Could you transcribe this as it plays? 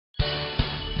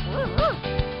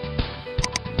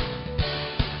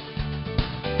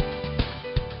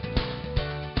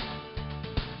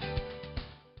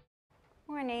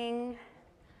Morning.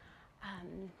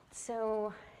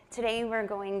 So today we're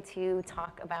going to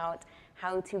talk about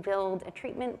how to build a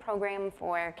treatment program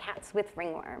for cats with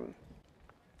ringworm.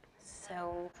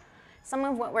 So some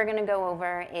of what we're going to go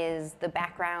over is the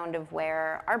background of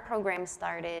where our program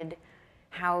started,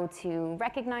 how to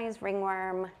recognize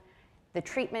ringworm, the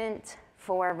treatment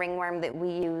for ringworm that we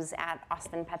use at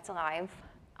Austin Pets Alive,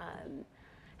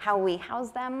 how we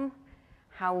house them,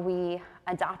 how we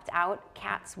adopt out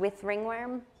cats with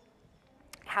ringworm,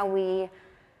 how we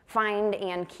find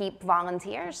and keep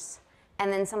volunteers,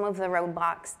 and then some of the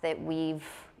roadblocks that we've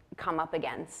come up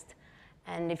against.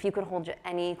 And if you could hold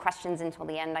any questions until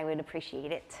the end, I would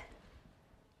appreciate it.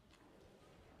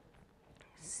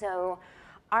 So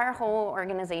our whole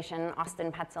organization, Austin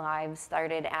Pets Alive,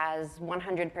 started as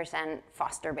 100%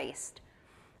 foster-based.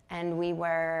 And we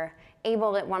were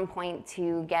able at one point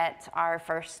to get our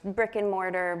first brick and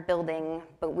mortar building,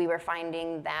 but we were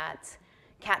finding that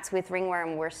cats with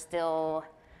ringworm were still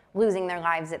losing their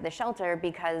lives at the shelter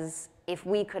because if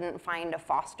we couldn't find a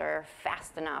foster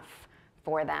fast enough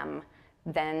for them,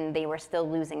 then they were still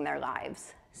losing their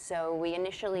lives. So we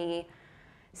initially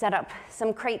set up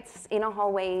some crates in a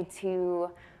hallway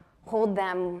to hold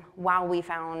them while we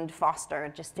found foster,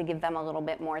 just to give them a little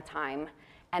bit more time.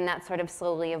 And that sort of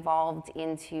slowly evolved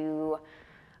into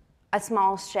a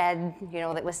small shed,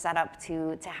 that was set up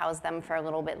to house them for a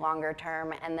little bit longer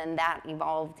term, and then that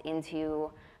evolved into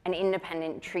an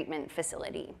independent treatment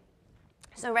facility.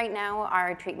 So right now,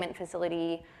 our treatment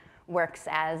facility works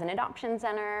as an adoption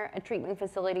center, a treatment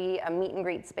facility, a meet and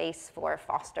greet space for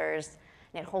fosters,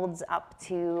 and it holds up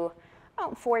to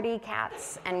about 40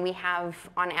 cats, and we have,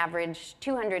 on average,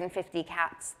 250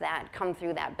 cats that come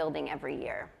through that building every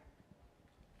year.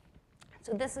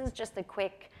 So this is just a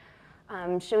quick,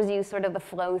 shows you sort of the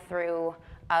flow through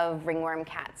of ringworm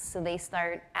cats. So they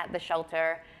start at the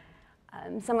shelter.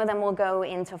 Some of them will go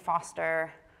into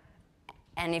foster,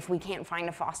 and if we can't find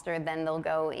a foster, then they'll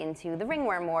go into the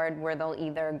ringworm ward, where they'll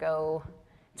either go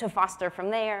to foster from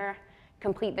there,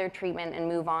 complete their treatment, and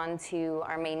move on to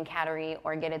our main cattery,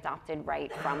 or get adopted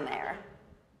right from there.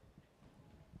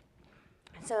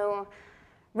 So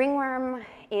ringworm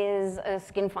is a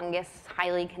skin fungus,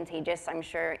 highly contagious. I'm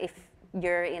sure if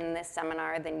you're in this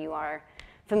seminar, then you are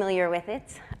familiar with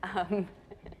it.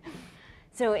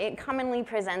 So it commonly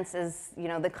presents as,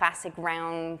 the classic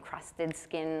round, crusted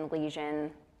skin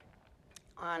lesion.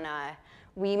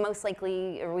 We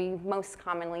most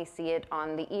commonly see it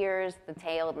on the ears, the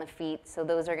tail, and the feet. So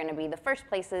those are going to be the first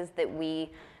places that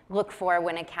we look for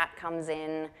when a cat comes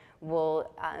in. We'll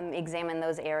examine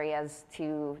those areas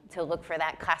to look for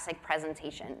that classic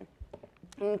presentation.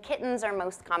 And kittens are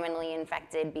most commonly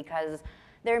infected because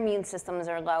their immune systems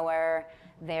are lower.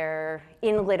 They're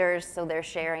in litters, so they're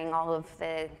sharing all of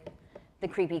the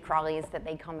creepy crawlies that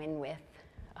they come in with.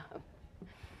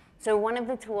 So one of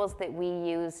the tools that we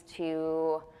use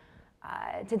to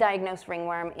diagnose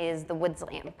ringworm is the woods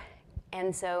lamp.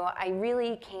 And so I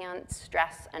really can't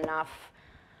stress enough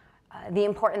the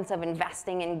importance of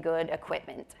investing in good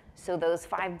equipment. So those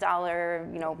 $5,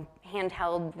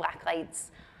 handheld black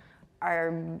lights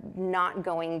are not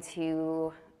going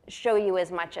to show you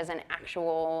as much as an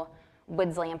actual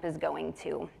woods lamp is going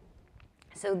to.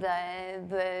 So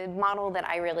the model that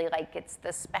I really like, it's the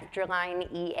Spectraline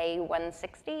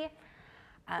EA160.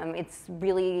 It's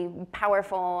really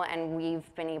powerful, and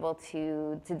we've been able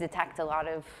to detect a lot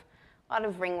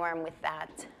of ringworm with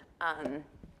that. And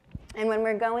when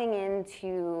we're going in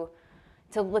to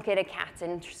look at a cat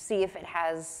and see if it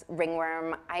has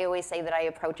ringworm, I always say that I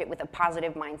approach it with a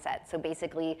positive mindset. So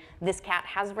basically, this cat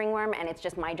has ringworm, and it's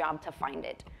just my job to find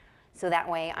it. So that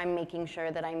way, I'm making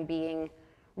sure that I'm being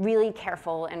really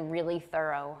careful and really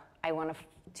thorough. I want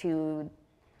to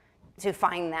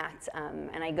find that,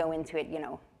 and I go into it,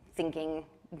 thinking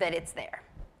that it's there.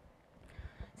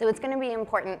 So it's going to be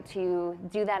important to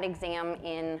do that exam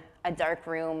in a dark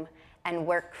room and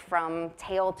work from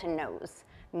tail to nose,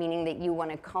 meaning that you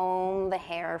want to comb the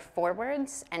hair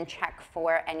forwards and check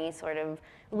for any sort of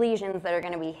lesions that are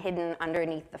going to be hidden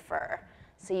underneath the fur.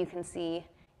 So you can see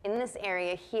in this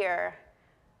area here,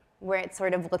 where it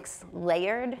sort of looks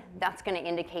layered, that's going to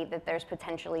indicate that there's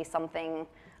potentially something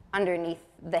underneath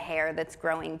the hair that's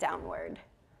growing downward.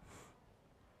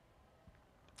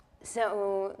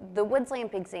 So the woods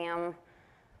lamp exam,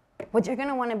 what you're going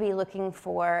to want to be looking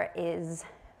for is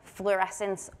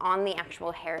fluorescence on the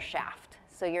actual hair shaft.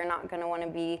 So you're not going to want to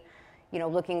be,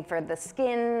 looking for the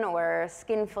skin or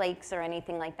skin flakes or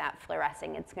anything like that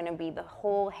fluorescing. It's going to be the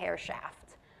whole hair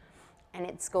shaft. and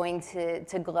it's going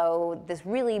to glow this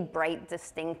really bright,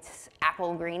 distinct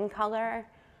apple green color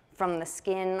from the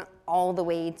skin all the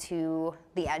way to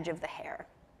the edge of the hair.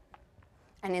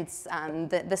 And it's,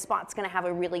 the spot's gonna have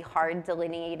a really hard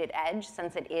delineated edge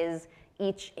since it is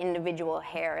each individual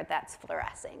hair that's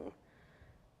fluorescing.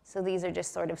 So these are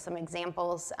just sort of some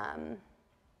examples.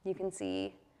 You can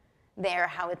see there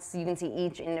how you can see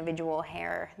each individual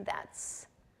hair that's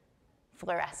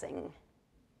fluorescing.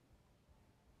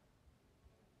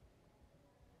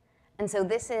 And so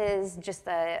this is just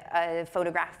a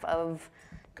photograph of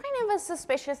kind of a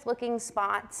suspicious looking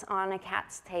spot on a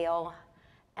cat's tail.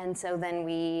 And so then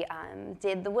we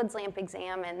did the woods lamp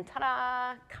exam and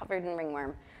ta-da, covered in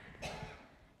ringworm.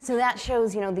 So that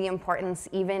shows, the importance,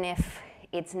 even if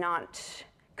it's not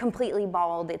completely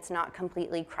bald, it's not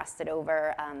completely crusted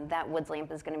over, that woods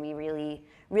lamp is gonna be really,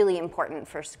 really important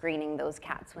for screening those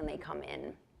cats when they come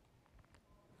in.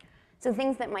 So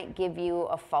things that might give you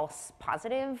a false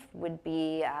positive would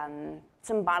be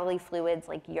some bodily fluids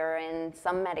like urine.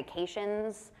 Some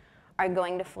medications are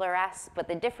going to fluoresce, but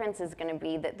the difference is going to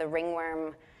be that the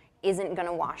ringworm isn't going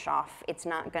to wash off. It's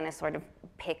not going to sort of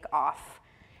pick off.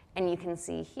 And you can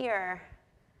see here,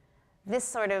 this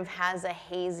sort of has a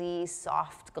hazy,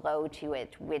 soft glow to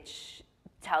it, which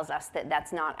tells us that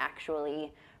that's not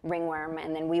actually ringworm.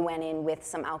 And then we went in with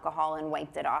some alcohol and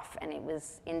wiped it off, and it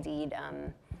was indeed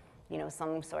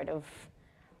some sort of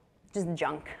just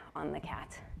junk on the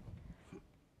cat.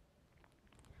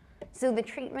 So the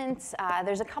treatments,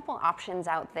 there's a couple options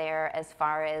out there as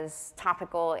far as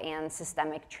topical and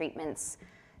systemic treatments.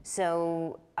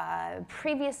 So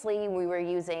previously we were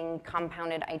using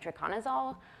compounded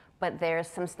itraconazole, but there's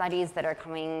some studies that are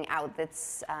coming out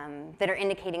that are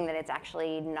indicating that it's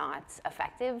actually not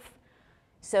effective.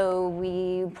 So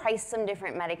we priced some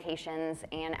different medications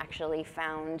and actually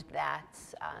found that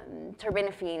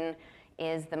terbinafine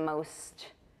is the most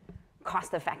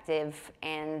cost-effective,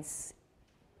 and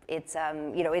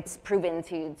it's proven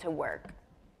to work.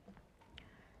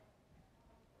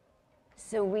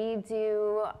 So we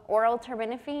do oral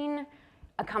terbinafine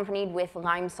accompanied with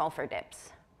lime sulfur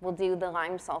dips. We'll do the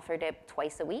lime sulfur dip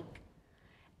twice a week,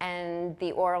 and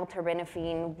the oral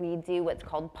terbinafine we do what's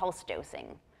called pulse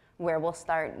dosing, where we'll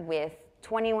start with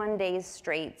 21 days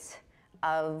straight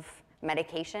of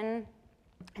medication.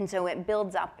 And so it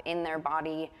builds up in their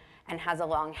body and has a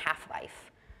long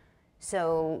half-life.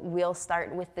 So we'll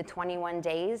start with the 21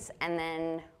 days and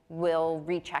then we'll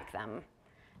recheck them.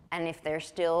 And if they're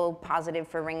still positive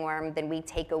for ringworm, then we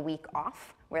take a week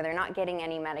off where they're not getting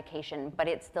any medication, but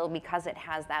it's still, because it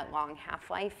has that long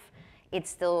half-life, it's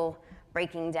still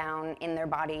breaking down in their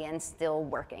body and still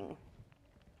working.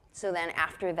 So then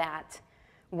after that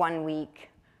 1 week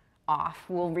off,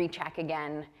 we'll recheck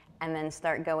again and then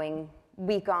start going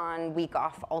week on, week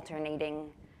off, alternating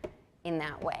in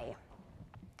that way.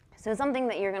 So something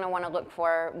that you're going to want to look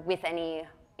for with any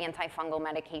antifungal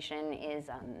medication is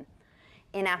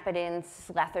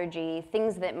inappetence, lethargy,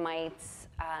 things that might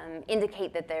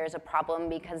indicate that there's a problem,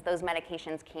 because those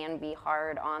medications can be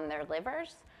hard on their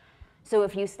livers. So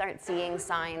if you start seeing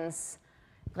signs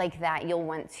like that, you'll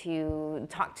want to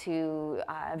talk to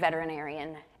a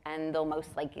veterinarian, and they'll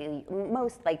most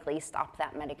likely stop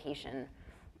that medication.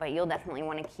 But you'll definitely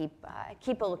want to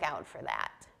keep a lookout for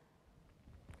that.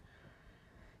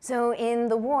 So in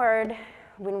the ward,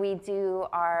 when we do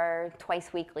our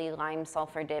twice weekly lime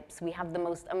sulfur dips, we have the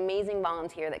most amazing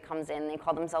volunteer that comes in. They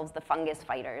call themselves the fungus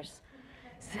fighters.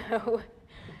 So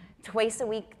twice a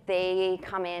week, they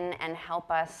come in and help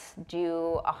us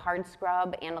do a hard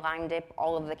scrub and lime dip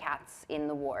all of the cats in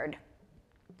the ward.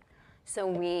 So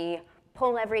we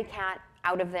pull every cat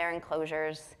out of their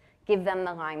enclosures, give them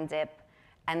the lime dip,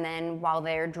 and then while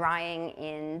they're drying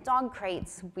in dog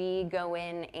crates, we go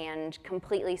in and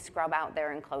completely scrub out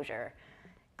their enclosure.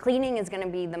 Cleaning is going to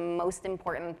be the most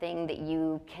important thing that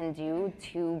you can do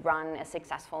to run a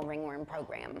successful ringworm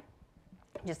program.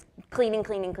 Just cleaning,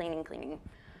 cleaning, cleaning, cleaning.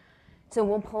 So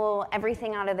we'll pull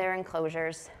everything out of their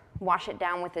enclosures, wash it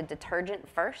down with a detergent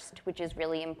first, which is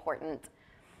really important.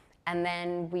 And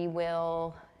then we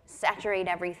will saturate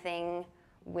everything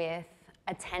with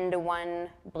a 10-to-1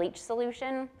 bleach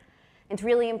solution. It's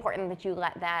really important that you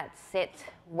let that sit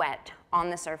wet on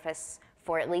the surface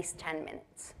for at least 10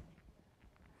 minutes.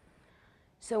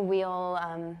 So we'll,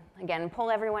 again, pull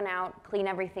everyone out, clean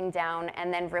everything down,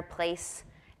 and then replace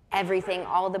everything,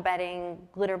 all the bedding,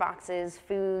 litter boxes,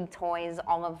 food, toys,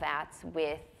 all of that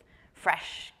with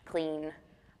fresh, clean,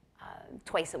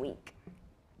 twice a week.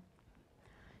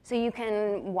 So you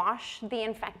can wash the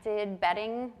infected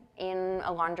bedding in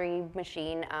a laundry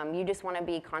machine. You just want to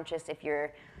be conscious if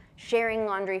you're sharing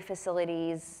laundry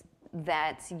facilities,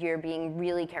 that you're being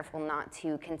really careful not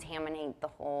to contaminate the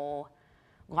whole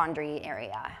laundry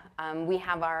area. We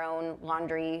have our own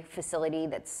laundry facility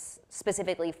that's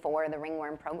specifically for the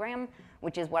Ringworm program,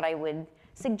 which is what I would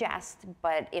suggest,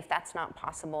 but if that's not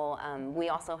possible, we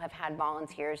also have had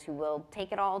volunteers who will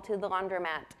take it all to the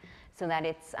laundromat so that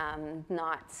it's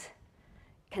not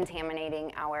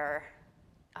contaminating our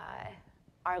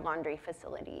laundry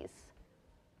facilities.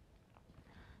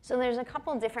 So there's a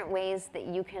couple different ways that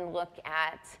you can look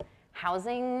at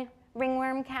housing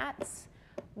ringworm cats.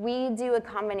 We do a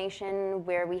combination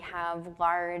where we have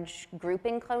large group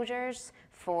enclosures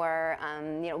for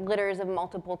litters of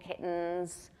multiple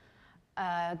kittens,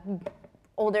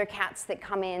 older cats that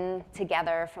come in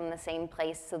together from the same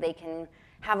place so they can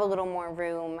have a little more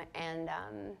room and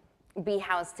be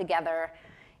housed together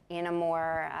in a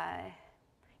more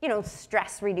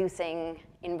stress-reducing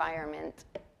environment.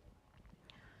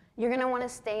 You're going to want to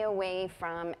stay away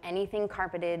from anything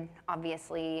carpeted,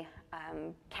 obviously.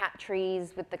 Cat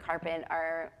trees with the carpet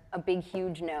are a big,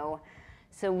 huge no.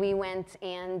 So we went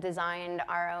and designed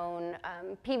our own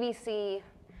PVC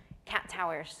cat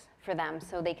towers for them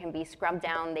so they can be scrubbed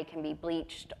down, they can be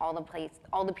bleached, all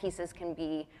the pieces can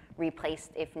be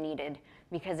replaced if needed.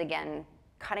 Because again,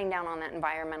 cutting down on that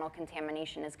environmental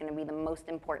contamination is going to be the most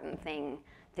important thing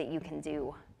that you can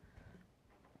do.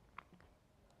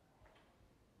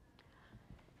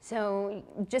 So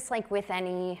just like with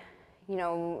any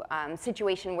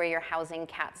situation where you're housing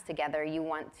cats together, you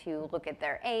want to look at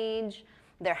their age,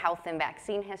 their health and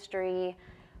vaccine history.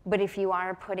 But if you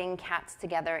are putting cats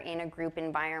together in a group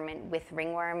environment with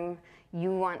ringworm,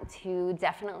 you want to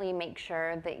definitely make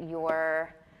sure that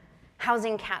you're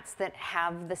housing cats that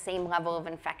have the same level of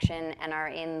infection and are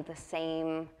in the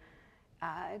same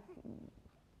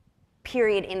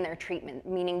period in their treatment,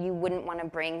 meaning you wouldn't want to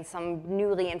bring some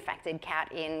newly infected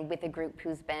cat in with a group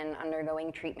who's been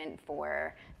undergoing treatment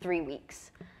for 3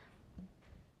 weeks.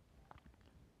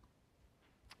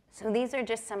 So these are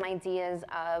just some ideas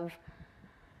of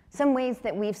some ways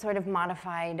that we've sort of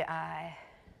modified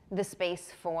the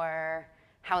space for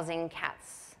housing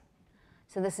cats.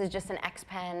 So this is just an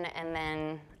X-pen, and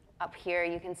then up here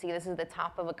you can see this is the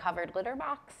top of a covered litter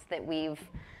box that we've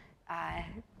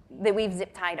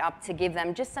zip tied up to give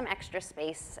them just some extra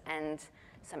space and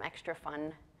some extra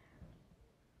fun.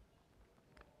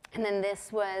 And then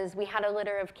we had a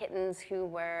litter of kittens who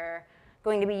were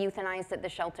going to be euthanized at the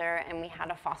shelter, and we had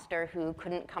a foster who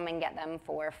couldn't come and get them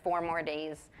for 4 more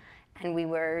days, and we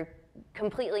were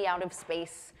completely out of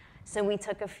space. So we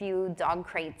took a few dog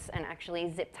crates and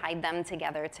actually zip tied them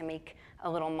together to make a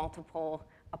little multiple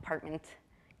apartment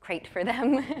crate for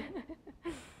them.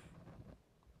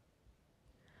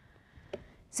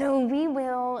 So we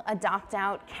will adopt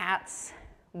out cats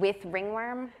with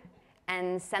ringworm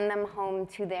and send them home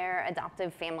to their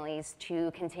adoptive families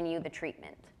to continue the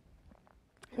treatment.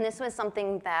 And this was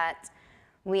something that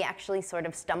we actually sort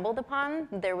of stumbled upon.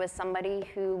 There was somebody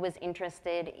who was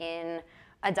interested in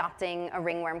adopting a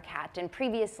ringworm cat, and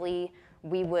previously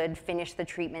we would finish the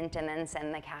treatment and then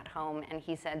send the cat home, and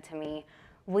he said to me,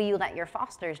 "Will you let your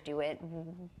fosters do it?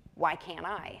 Why can't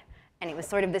I?" And it was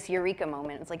sort of this eureka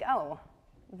moment. It's like, oh,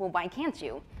 well, why can't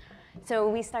you? So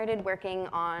we started working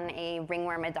on a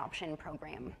ringworm adoption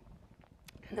program.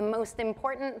 The most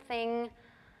important thing,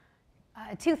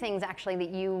 2 things actually that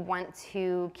you want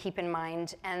to keep in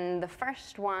mind, and the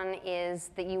first one is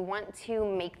that you want to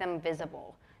make them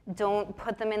visible. Don't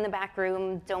put them in the back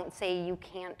room, don't say you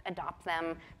can't adopt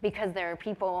them, because there are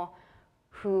people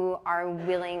who are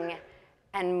willing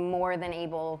and more than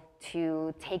able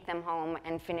to take them home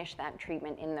and finish that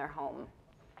treatment in their home.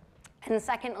 And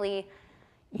secondly,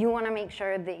 you want to make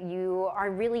sure that you are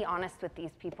really honest with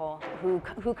these people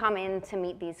who come in to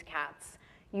meet these cats.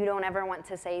 You don't ever want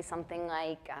to say something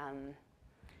like,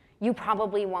 you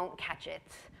probably won't catch it,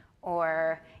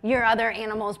 or your other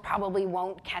animals probably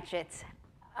won't catch it.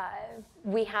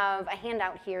 We have a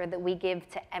handout here that we give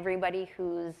to everybody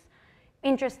who's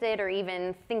interested or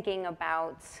even thinking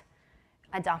about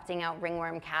adopting out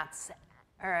ringworm cats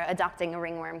or adopting a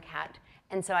ringworm cat.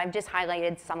 And so I've just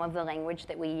highlighted some of the language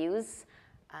that we use,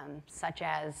 such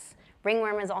as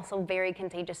ringworm is also very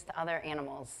contagious to other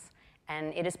animals,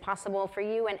 and it is possible for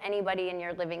you and anybody in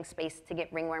your living space to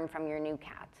get ringworm from your new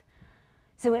cat.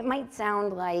 So it might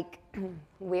sound like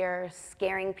we're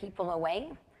scaring people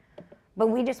away, but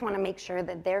we just want to make sure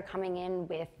that they're coming in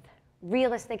with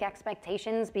realistic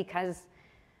expectations, because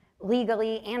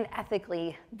legally and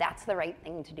ethically, that's the right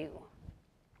thing to do.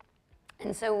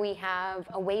 And so we have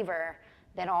a waiver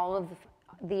that all of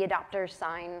the adopters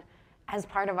sign as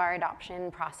part of our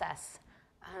adoption process.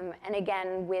 And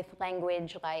again, with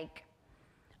language like,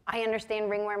 I understand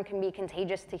ringworm can be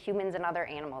contagious to humans and other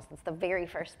animals. That's the very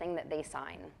first thing that they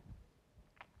sign.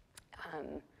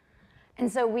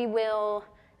 And so we will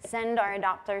send our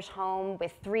adopters home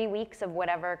with 3 weeks of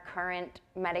whatever current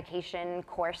medication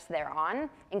course they're on,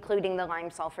 including the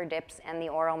lime sulfur dips and the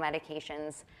oral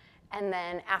medications. And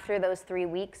then after those 3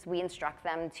 weeks, we instruct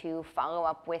them to follow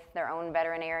up with their own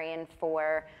veterinarian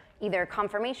for either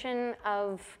confirmation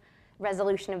of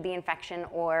resolution of the infection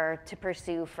or to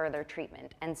pursue further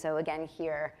treatment. And so again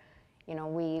here,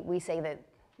 we say that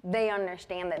they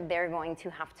understand that they're going to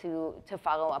have to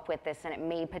follow up with this, and it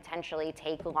may potentially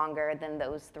take longer than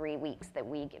those 3 weeks that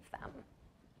we give them.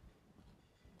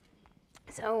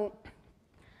 So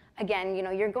again,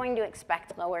 you're going to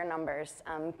expect lower numbers.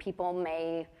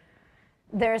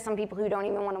 There are some people who don't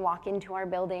even want to walk into our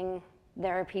building.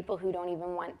 There are people who don't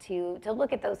even want to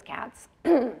look at those cats,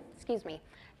 excuse me,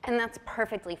 and that's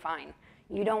perfectly fine.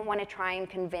 You don't want to try and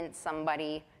convince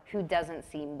somebody who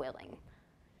doesn't seem willing,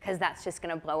 because that's just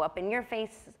going to blow up in your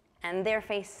face and their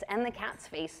face and the cat's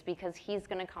face, because he's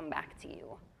going to come back to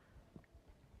you.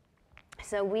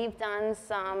 So we've done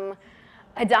some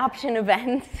adoption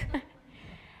events,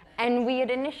 and we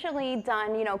had initially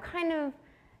done, kind of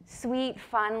sweet,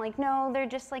 fun, like, no, they're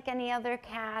just like any other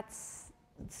cats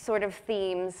sort of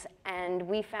themes, and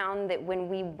we found that when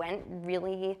we went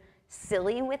really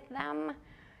silly with them,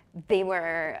 they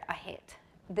were a hit.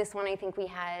 This one, I think we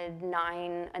had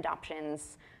 9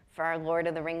 adoptions for our Lord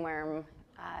of the Ringworm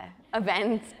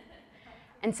event.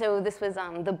 And so this was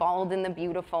the Bald and the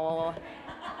Beautiful.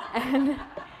 And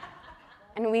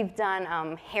we've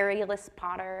done Hairless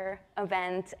Potter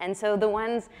event. And so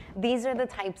these are the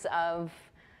types of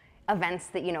events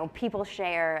that, people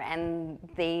share, and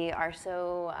they are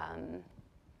so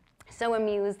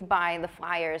amused by the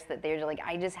flyers that they're like,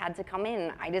 I just had to come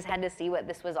in. I just had to see what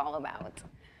this was all about.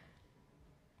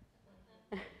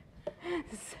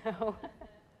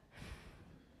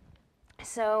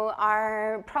 So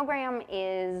our program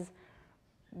is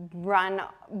run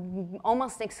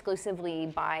almost exclusively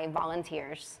by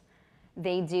volunteers.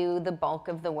 They do the bulk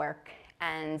of the work,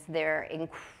 and they're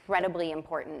incredibly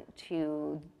important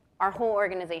to our whole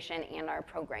organization and our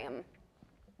program.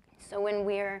 So when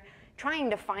we're trying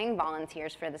to find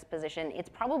volunteers for this position, it's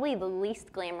probably the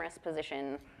least glamorous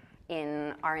position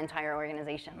in our entire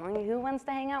organization. Like, who wants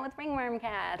to hang out with ringworm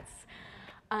cats?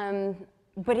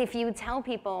 But if you tell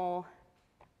people,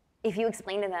 if you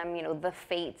explain to them, the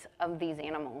fate of these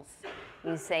animals,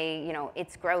 you say,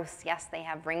 it's gross, yes, they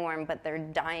have ringworm, but they're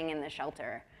dying in the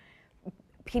shelter.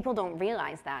 People don't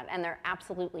realize that, and they're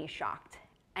absolutely shocked.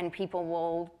 And people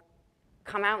will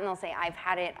come out and they'll say, I've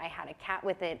had it, I had a cat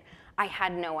with it, I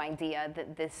had no idea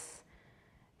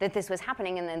that this was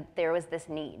happening and that there was this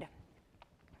need.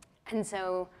 And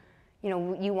so,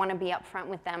 you want to be upfront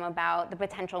with them about the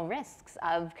potential risks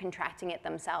of contracting it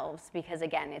themselves, because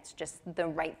again, it's just the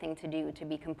right thing to do to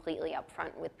be completely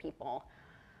upfront with people.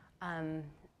 And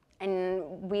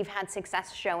we've had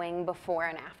success showing before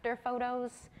and after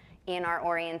photos in our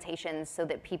orientations so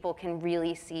that people can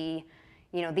really see,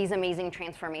 these amazing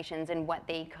transformations and what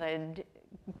they could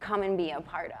come and be a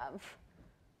part of.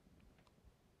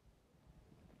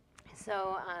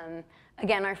 So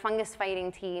again, our fungus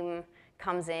fighting team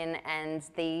comes in and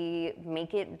they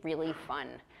make it really fun.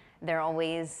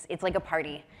 It's like a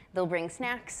party. They'll bring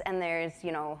snacks, and there's,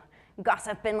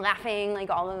 gossip and laughing,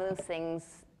 like all of those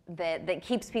things that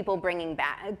keeps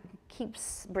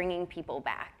bringing people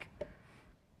back.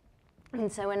 And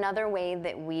so another way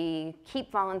that we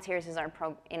keep volunteers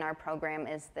in our program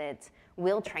is that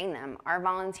we'll train them. Our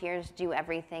volunteers do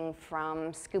everything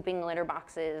from scooping litter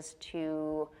boxes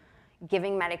to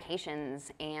giving medications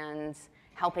and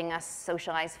helping us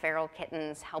socialize feral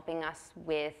kittens, helping us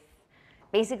with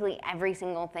basically every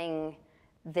single thing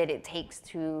that it takes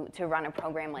to run a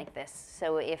program like this.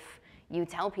 So if you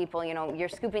tell people, you're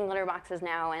scooping litter boxes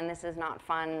now and this is not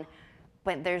fun,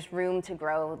 but there's room to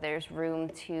grow, there's room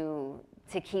to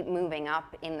keep moving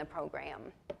up in the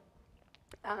program.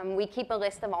 We keep a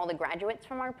list of all the graduates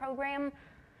from our program,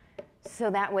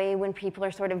 so that way when people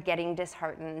are sort of getting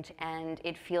disheartened and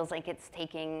it feels like it's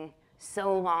taking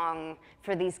so long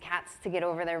for these cats to get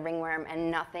over their ringworm and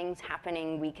nothing's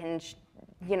happening, we can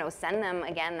send them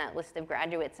again that list of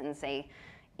graduates and say,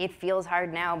 it feels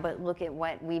hard now, but look at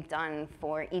what we've done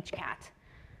for each cat.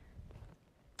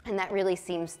 And that really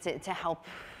seems to help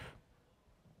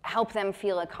them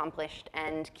feel accomplished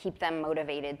and keep them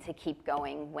motivated to keep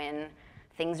going when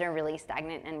things are really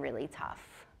stagnant and really tough.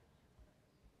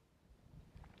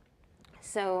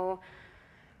 So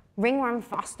ringworm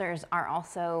fosters are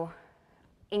also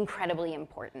incredibly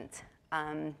important.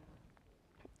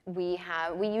 We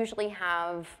usually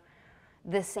have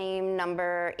the same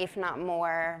number, if not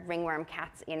more, ringworm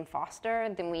cats in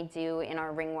foster than we do in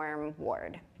our ringworm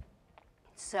ward.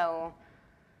 So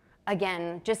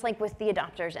again, just like with the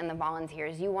adopters and the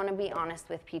volunteers, you want to be honest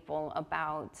with people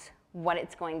about what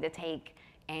it's going to take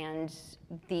and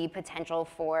the potential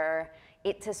for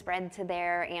it to spread to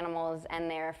their animals and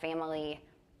their family.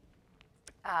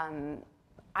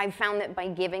 I've found that by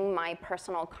giving my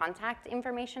personal contact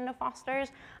information to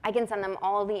fosters, I can send them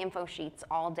all the info sheets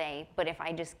all day, but if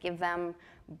I just give them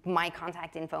my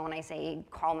contact info and I say,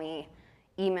 call me,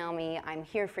 email me, I'm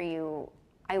here for you,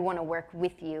 I want to work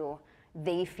with you,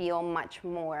 they feel much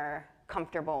more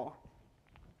comfortable.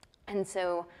 And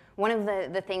so one of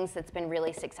the things that's been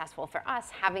really successful for us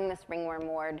having this ringworm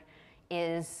ward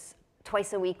is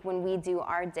twice a week when we do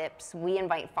our dips, we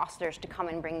invite fosters to come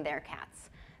and bring their cats.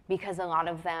 Because a lot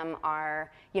of them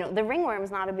are, the ringworm's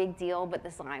not a big deal, but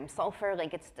this lime sulfur,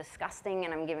 like it's disgusting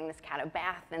and I'm giving this cat a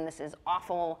bath and this is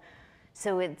awful.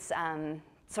 So it's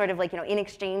sort of like, in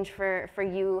exchange for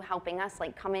you helping us,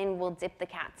 like come in, we'll dip the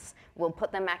cats, we'll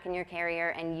put them back in your carrier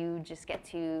and you just get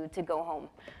to go home.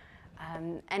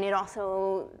 And it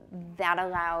also,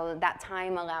 that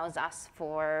time allows us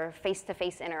for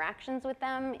face-to-face interactions with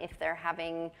them if they're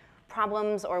having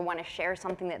problems or want to share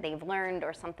something that they've learned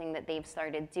or something that they've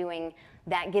started doing.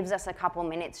 That gives us a couple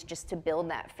minutes just to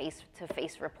build that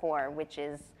face-to-face rapport, which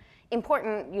is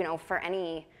important, for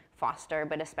any foster,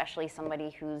 but especially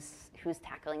somebody who's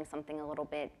tackling something a little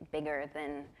bit bigger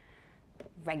than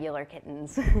regular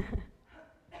kittens.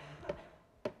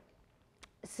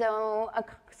 So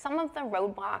some of the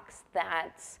roadblocks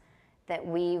that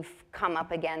we've come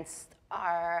up against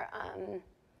are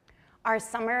our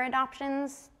summer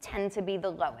adoptions tend to be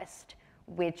the lowest,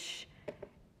 which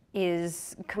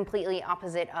is completely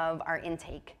opposite of our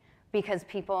intake because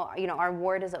people, our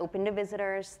ward is open to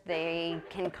visitors. They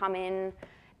can come in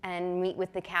and meet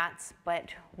with the cats,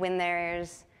 but when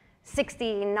there's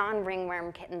 60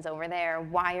 non-ringworm kittens over there,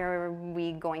 why are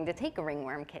we going to take a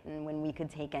ringworm kitten when we could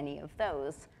take any of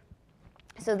those?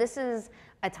 So this is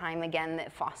a time, again,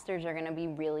 that fosters are going to be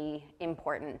really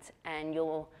important, and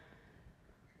you'll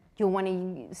want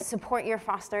to support your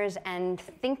fosters and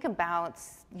think about,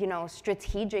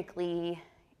 strategically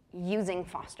using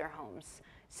foster homes.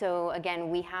 So again,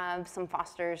 we have some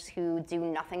fosters who do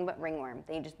nothing but ringworm.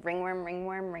 They just ringworm,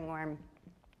 ringworm, ringworm.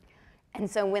 And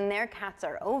so when their cats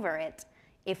are over it,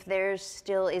 if there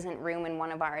still isn't room in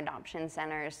one of our adoption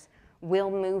centers, we'll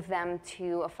move them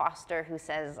to a foster who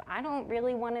says, I don't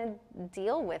really want to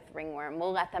deal with ringworm.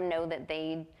 We'll let them know that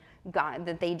they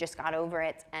just got over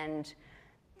it and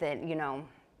that,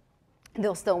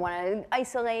 they'll still want to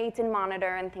isolate and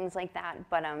monitor and things like that.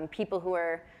 But people who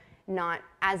are not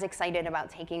as excited about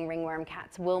taking ringworm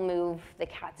cats will move the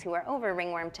cats who are over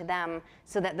ringworm to them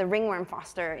so that the ringworm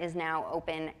foster is now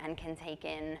open and can take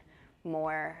in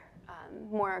more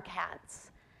cats.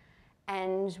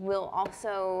 And we'll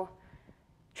also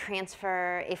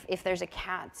transfer, if there's a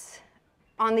cat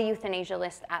on the euthanasia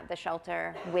list at the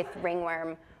shelter with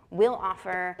ringworm, we'll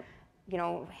offer,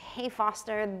 hey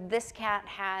foster, this cat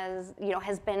has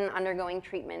been undergoing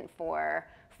treatment for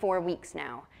 4 weeks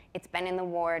now. It's been in the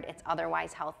ward, it's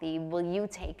otherwise healthy. Will you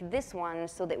take this one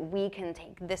so that we can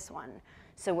take this one?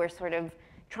 So we're sort of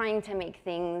trying to make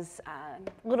things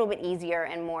a little bit easier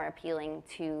and more appealing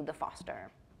to the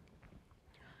foster.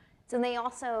 So they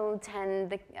also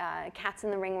the cats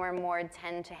in the ringworm ward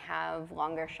tend to have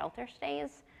longer shelter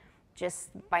stays, just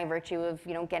by virtue of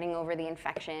getting over the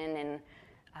infection and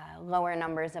lower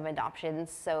numbers of adoptions.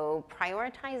 So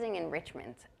prioritizing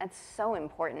enrichment, that's so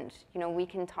important. We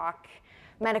can talk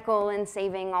medical and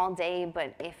saving all day,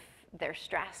 but if they're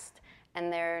stressed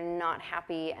and they're not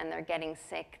happy and they're getting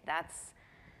sick, that's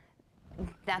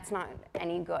not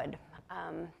any good.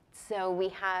 So we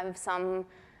have some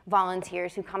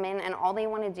volunteers who come in and all they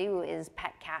want to do is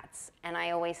pet cats. And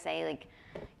I always say,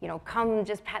 come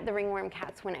just pet the ringworm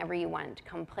cats whenever you want.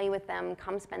 Come play with them,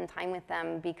 come spend time with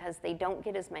them, because they don't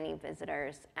get as many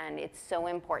visitors, and it's so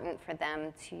important for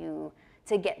them to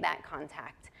get that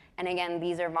contact. And again,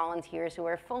 these are volunteers who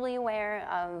are fully aware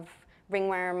of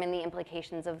ringworm and the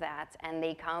implications of that, and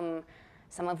they come,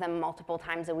 some of them multiple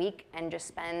times a week, and just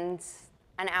spend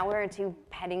an hour or two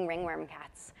petting ringworm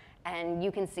cats. And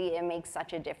you can see it makes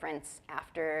such a difference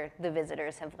after the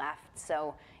visitors have left.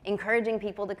 So encouraging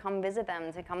people to come visit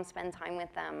them, to come spend time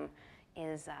with them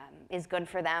is good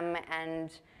for them and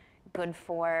good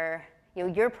for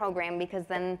your program, because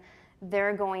then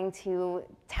they're going to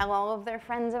tell all of their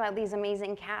friends about these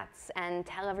amazing cats and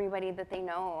tell everybody that they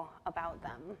know about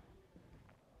them.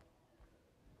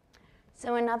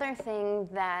 So another thing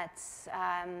that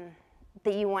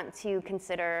you want to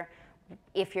consider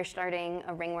if you're starting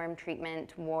a ringworm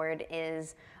treatment ward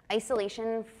is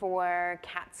isolation for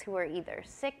cats who are either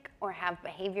sick or have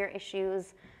behavior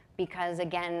issues, because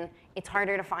again, it's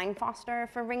harder to find foster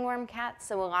for ringworm cats,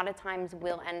 so a lot of times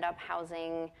we'll end up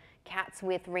housing cats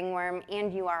with ringworm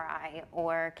and URI,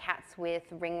 or cats with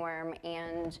ringworm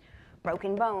and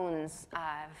broken bones,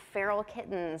 feral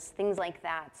kittens, things like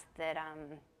that, that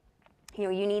you know,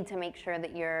 you need to make sure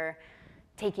that you're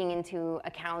taking into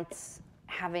account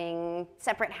having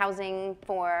separate housing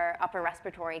for upper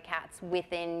respiratory cats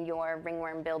within your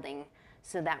ringworm building,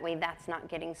 so that way that's not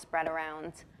getting spread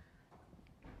around.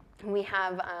 We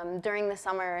have, during the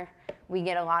summer, we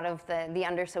get a lot of the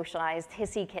under-socialized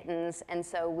hissy kittens, and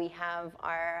so we have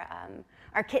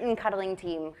our kitten cuddling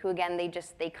team, who again,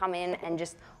 they come in and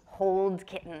just hold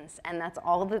kittens, and that's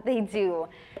all that they do.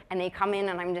 And they come in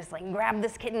and I'm just like, grab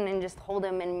this kitten and just hold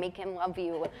him and make him love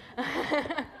you.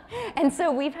 And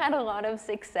so we've had a lot of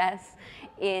success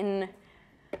in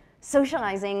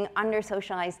socializing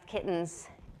under-socialized kittens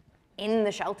in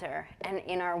the shelter and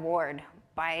in our ward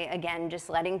by, again, just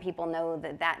letting people know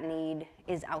that that need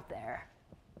is out there.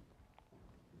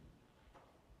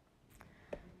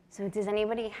 So does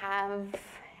anybody have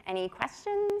any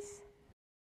questions?